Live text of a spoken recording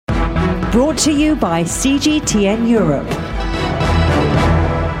Brought to you by CGTN Europe.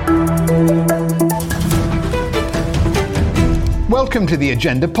 Welcome to the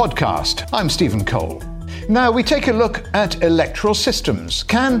Agenda podcast. I'm Stephen Cole. Now we take a look at electoral systems.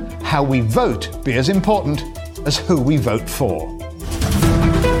 Can how we vote be as important as who we vote for?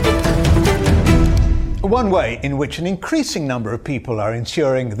 One way in which an increasing number of people are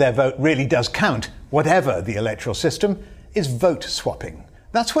ensuring their vote really does count, whatever the electoral system, is vote swapping.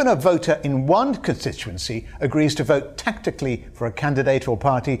 That's when a voter in one constituency agrees to vote tactically for a candidate or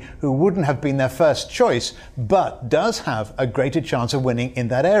party who wouldn't have been their first choice, but does have a greater chance of winning in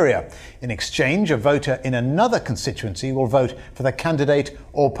that area. In exchange, a voter in another constituency will vote for the candidate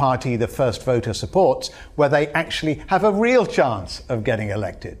or party the first voter supports, where they actually have a real chance of getting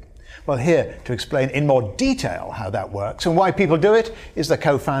elected. Well, here to explain in more detail how that works and why people do it is the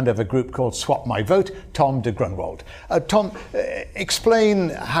co-founder of a group called Swap My Vote, Tom de Grunwald. Tom, explain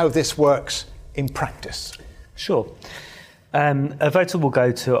how this works in practice. Sure. A voter will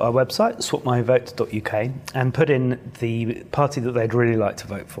go to our website, swapmyvote.uk, and put in the party that they'd really like to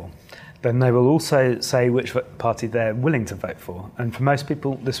vote for. Then they will also say which party they're willing to vote for. And for most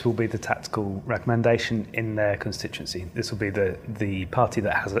people, this will be the tactical recommendation in their constituency. This will be the party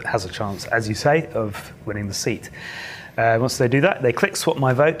that has a chance, as you say, of winning the seat. Once they do that, they click Swap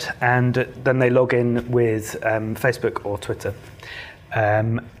My Vote, and then they log in with Facebook or Twitter.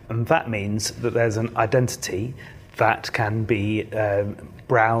 And that means that there's an identity that can be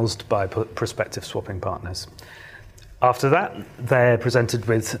browsed by prospective swapping partners. After that, they're presented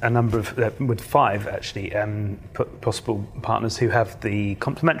with a number of, with five actually, possible partners who have the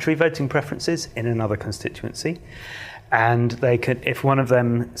complementary voting preferences in another constituency. And they can, if one of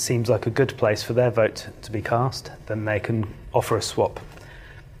them seems like a good place for their vote to be cast, then they can offer a swap.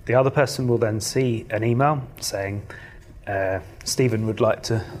 The other person will then see an email saying, Stephen would like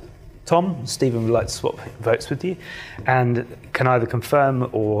to swap votes with you, and can either confirm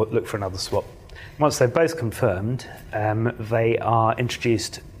or look for another swap. Once they've both confirmed, they are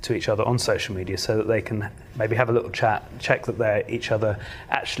introduced to each other on social media so that they can maybe have a little chat, check that each other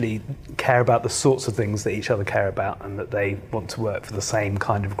actually care about the sorts of things that each other care about and that they want to work for the same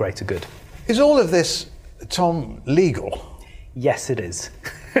kind of greater good. Is all of this, Tom, legal? Yes, it is.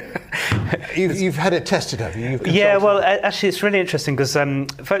 You've had it tested, have you? Yeah, well, actually, it's really interesting because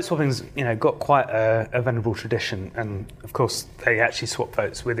vote swapping's got quite a venerable tradition, and of course, they actually swap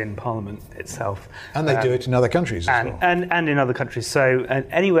votes within Parliament itself. And they do it in other countries as well. And in other countries. So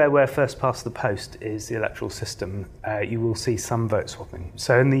anywhere where first past the post is the electoral system, you will see some vote swapping.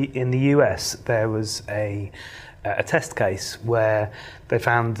 So in the US, there was a test case where they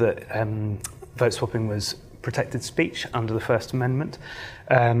found that vote swapping was protected speech under the First Amendment.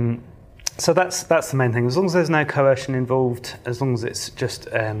 So that's the main thing. As long as there's no coercion involved, as long as it's just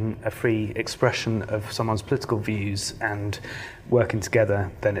a free expression of someone's political views and working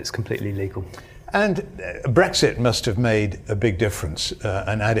together, then it's completely legal. And Brexit must have made a big difference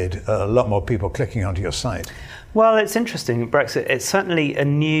and added a lot more people clicking onto your site. Well, it's interesting. Brexit, it's certainly a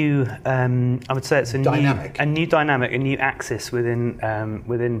new, I would say it's a new dynamic, a new axis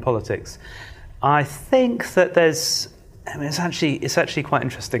within politics. I think that it's actually quite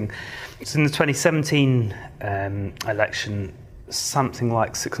interesting. So in the 2017 election, something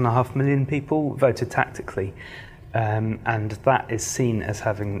like 6.5 million people voted tactically, and that is seen as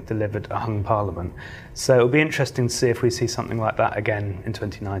having delivered a hung parliament. So it'll be interesting to see if we see something like that again in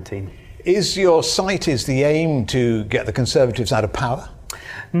 2019. Is the aim to get the Conservatives out of power?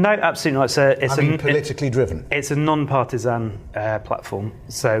 No, absolutely not. It's politically driven. It's a non-partisan platform.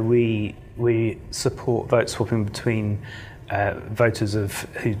 So we support vote swapping between voters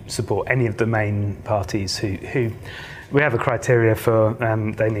who support any of the main parties. Who we have a criteria for.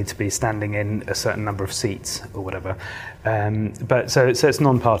 They need to be standing in a certain number of seats or whatever. But so it's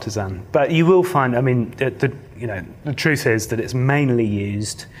non-partisan. But you will find. I mean, the truth is that it's mainly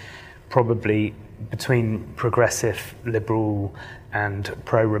used probably between progressive, liberal and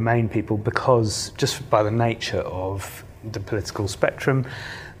pro-Remain people, because just by the nature of the political spectrum,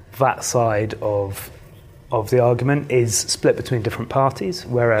 that side of the argument is split between different parties,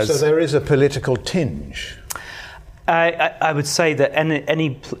 whereas... So there is a political tinge? I would say that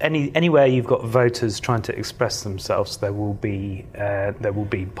anywhere you've got voters trying to express themselves, there will be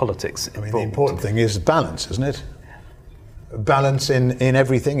politics involved. I mean, the important thing is balance, isn't it? Balance in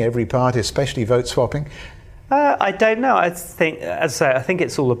everything, every party, especially vote swapping. I don't know. I think, as I say, I think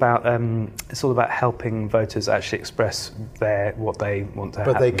it's all about helping voters actually express what they want to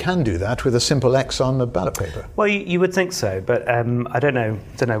happen. But they can do that with a simple X on the ballot paper. Well, you would think so, but I don't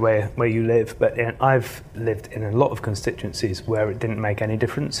know where you live, but I've lived in a lot of constituencies where it didn't make any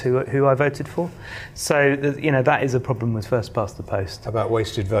difference who I voted for. So that is a problem with first past the post. About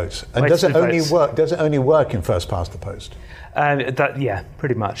wasted votes. And does it only work in first past the post?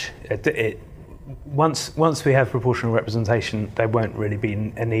 Pretty much. Once we have proportional representation, there won't really be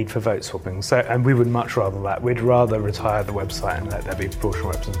a need for vote swapping. So, and we would much rather that. We'd rather retire the website and let there be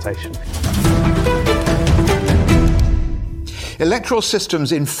proportional representation. Electoral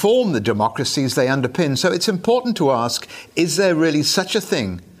systems inform the democracies they underpin, so it's important to ask, is there really such a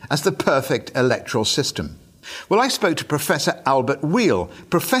thing as the perfect electoral system? Well, I spoke to Professor Albert Wheel,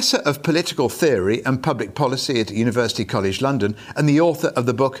 Professor of Political Theory and Public Policy at University College London and the author of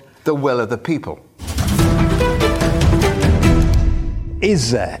the book The Will of the People. Is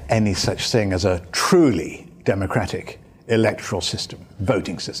there any such thing as a truly democratic electoral system,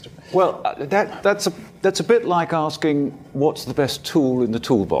 voting system? Well, that's a bit like asking what's the best tool in the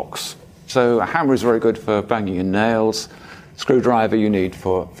toolbox. So a hammer is very good for banging in nails. Screwdriver you need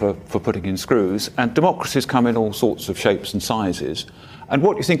for putting in screws, and democracies come in all sorts of shapes and sizes. And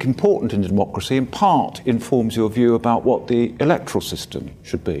what you think important in democracy in part informs your view about what the electoral system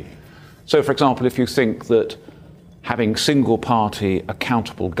should be. So, for example, if you think that having single-party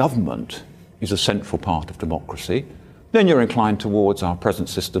accountable government is a central part of democracy, then you're inclined towards our present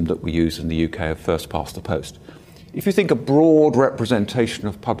system that we use in the UK of first past the post. If you think a broad representation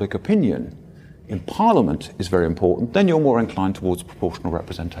of public opinion in Parliament is very important, then you're more inclined towards proportional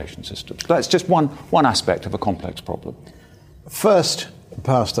representation systems. That's just one aspect of a complex problem. First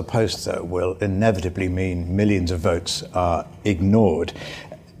past the post, though, will inevitably mean millions of votes are ignored.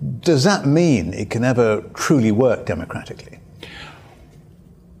 Does that mean it can ever truly work democratically?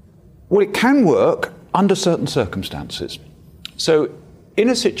 Well, it can work under certain circumstances. So in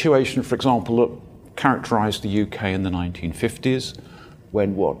a situation, for example, that characterised the UK in the 1950s,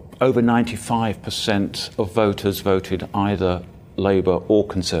 when over 95% of voters voted either Labour or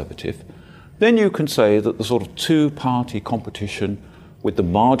Conservative, then you can say that the sort of two-party competition with the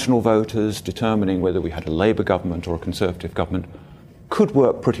marginal voters determining whether we had a Labour government or a Conservative government could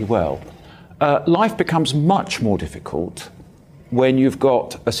work pretty well. Life becomes much more difficult when you've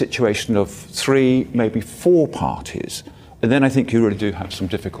got a situation of 3, maybe 4 parties, and then I think you really do have some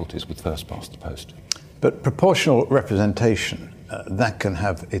difficulties with first past the post. But proportional representation, that can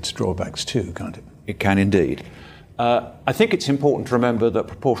have its drawbacks too, can't it? It can indeed. I think it's important to remember that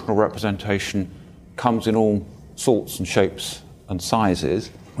proportional representation comes in all sorts and shapes and sizes.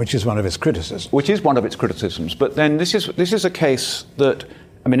 Which is one of its criticisms. Which is one of its criticisms. But then this is a case that,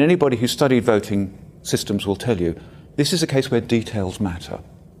 anybody who studied voting systems will tell you, this is a case where details matter.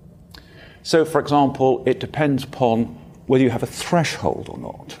 So, for example, it depends upon whether you have a threshold or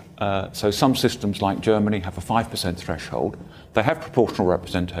not. So some systems like Germany have a 5% threshold. They have proportional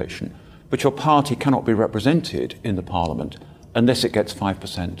representation, but your party cannot be represented in the parliament unless it gets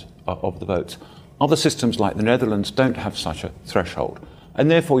 5% of the votes. Other systems like the Netherlands don't have such a threshold, and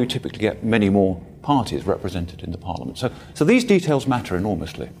therefore you typically get many more parties represented in the parliament. So these details matter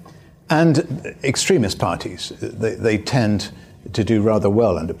enormously. And extremist parties, they tend to do rather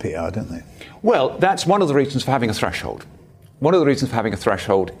well under PR, don't they? Well, that's one of the reasons for having a threshold. One of the reasons for having a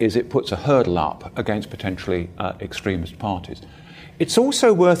threshold is it puts a hurdle up against potentially extremist parties. It's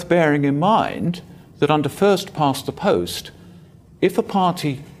also worth bearing in mind that under first past the post, if a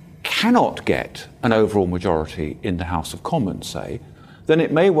party cannot get an overall majority in the House of Commons, say, then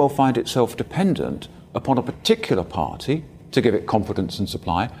it may well find itself dependent upon a particular party to give it confidence and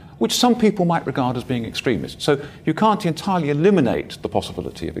supply, which some people might regard as being extremist. So you can't entirely eliminate the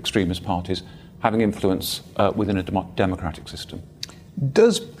possibility of extremist parties having influence within a democratic system.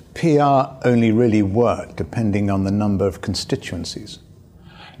 Does PR only really work depending on the number of constituencies?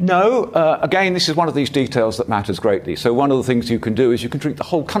 No. Again, this is one of these details that matters greatly. So one of the things you can do is you can treat the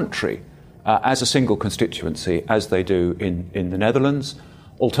whole country as a single constituency, as they do in the Netherlands.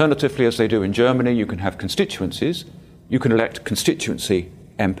 Alternatively, as they do in Germany, you can have constituencies. You can elect constituency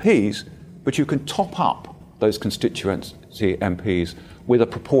MPs, but you can top up those constituency MPs with a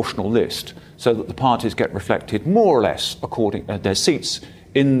proportional list so that the parties get reflected more or less according their seats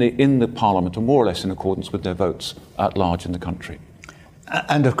in the parliament are more or less in accordance with their votes at large in the country.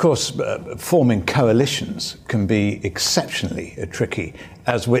 And of course, forming coalitions can be exceptionally tricky,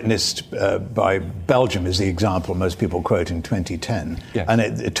 as witnessed by Belgium is the example most people quote in 2010. Yes. And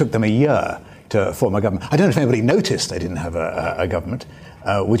it took them a year to form a government. I don't know if anybody noticed they didn't have a government.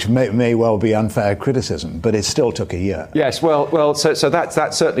 which may well be unfair criticism, but it still took a year. Yes, well, so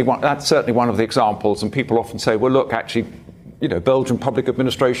that's certainly one of the examples, and people often say, well, look, actually, Belgian public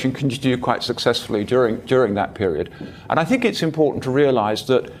administration continued quite successfully during that period. And I think it's important to realise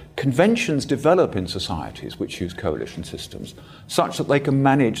that conventions develop in societies which use coalition systems such that they can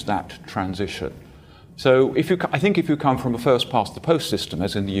manage that transition. So I think if you come from a first-past-the-post system,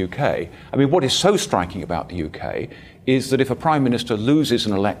 as in the UK, what is so striking about the UK is that if a Prime Minister loses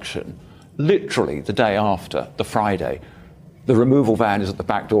an election, literally the day after, the Friday, the removal van is at the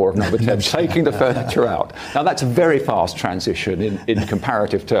back door of number 10, taking the furniture out. Now, that's a very fast transition in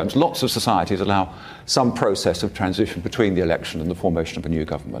comparative terms. Lots of societies allow some process of transition between the election and the formation of a new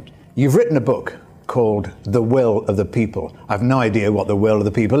government. You've written a book called The Will of the People. I've no idea what the will of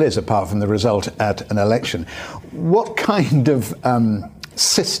the people is, apart from the result at an election. What kind of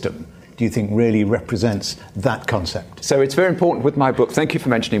system do you think really represents that concept? So it's very important with my book. Thank you for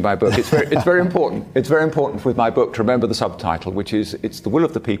mentioning my book. It's very important. It's very important with my book to remember the subtitle, which is "It's the Will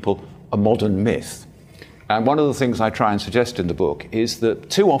of the People: A Modern Myth." And one of the things I try and suggest in the book is that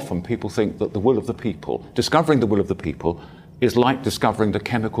too often people think that the will of the people, discovering the will of the people, is like discovering the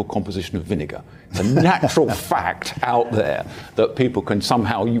chemical composition of vinegar. It's a natural fact out there that people can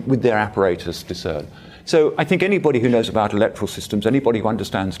somehow, with their apparatus, discern. So I think anybody who knows about electoral systems, anybody who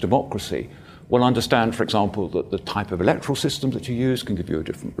understands democracy, will understand, for example, that the type of electoral systems that you use can give you a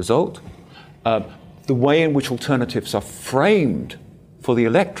different result. The way in which alternatives are framed for the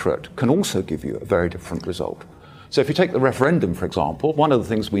electorate can also give you a very different result. So if you take the referendum, for example, one of the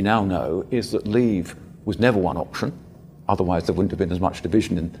things we now know is that leave was never one option. Otherwise, there wouldn't have been as much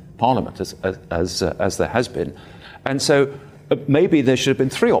division in Parliament as there has been. And so maybe there should have been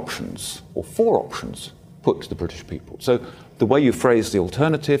 3 options or 4 options put to the British people. So the way you phrase the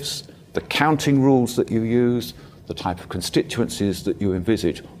alternatives, the counting rules that you use, the type of constituencies that you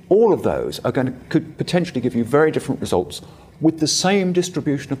envisage, all of those could potentially give you very different results with the same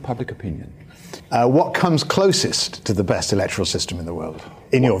distribution of public opinion. What comes closest to the best electoral system in the world,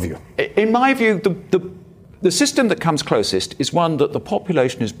 in your view? In my view, the system that comes closest is one that the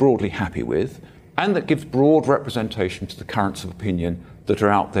population is broadly happy with and that gives broad representation to the currents of opinion that are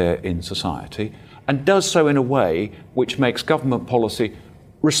out there in society, and does so in a way which makes government policy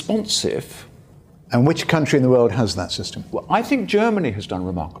responsive. And which country in the world has that system? Well, I think Germany has done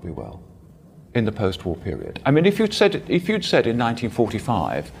remarkably well in the post-war period. If you'd said in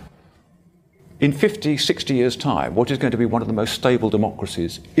 1945, in 50, 60 years' time, what is going to be one of the most stable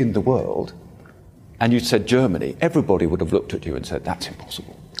democracies in the world, and you'd said Germany, everybody would have looked at you and said, that's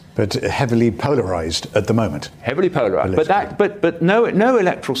impossible. But heavily polarised at the moment. Heavily polarised. But no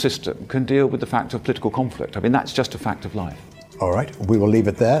electoral system can deal with the fact of political conflict. That's just a fact of life. All right, we will leave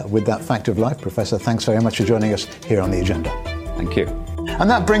it there with that fact of life. Professor, thanks very much for joining us here on The Agenda. Thank you. And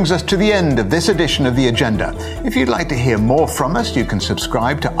that brings us to the end of this edition of The Agenda. If you'd like to hear more from us, you can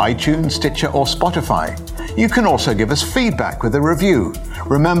subscribe to iTunes, Stitcher or Spotify. You can also give us feedback with a review.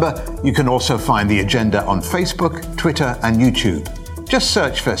 Remember, you can also find The Agenda on Facebook, Twitter and YouTube. Just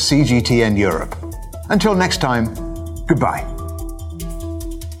search for CGTN Europe. Until next time, goodbye.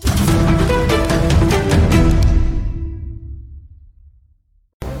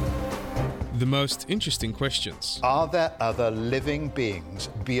 The most interesting questions. Are there other living beings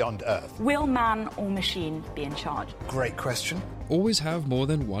beyond Earth? Will man or machine be in charge? Great question. Always have more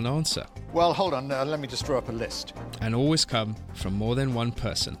than one answer. Well, hold on, let me just draw up a list. And always come from more than one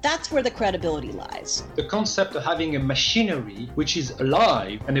person. That's where the credibility lies. The concept of having a machinery which is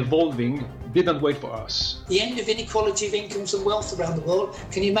alive and evolving didn't wait for us. The end of inequality of incomes and wealth around the world,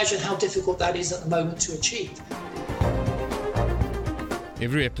 can you imagine how difficult that is at the moment to achieve?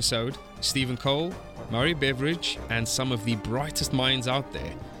 Every episode, Stephen Cole, Murray Beveridge, and some of the brightest minds out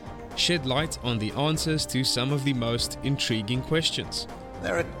there shed light on the answers to some of the most intriguing questions.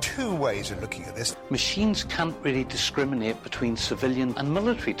 There are 2 ways of looking at this. Machines can't really discriminate between civilian and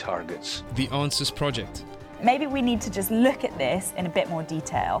military targets. The Answers Project. Maybe we need to just look at this in a bit more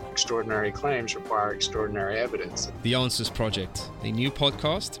detail. Extraordinary claims require extraordinary evidence. The Answers Project, a new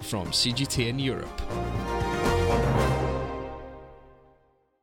podcast from CGTN Europe.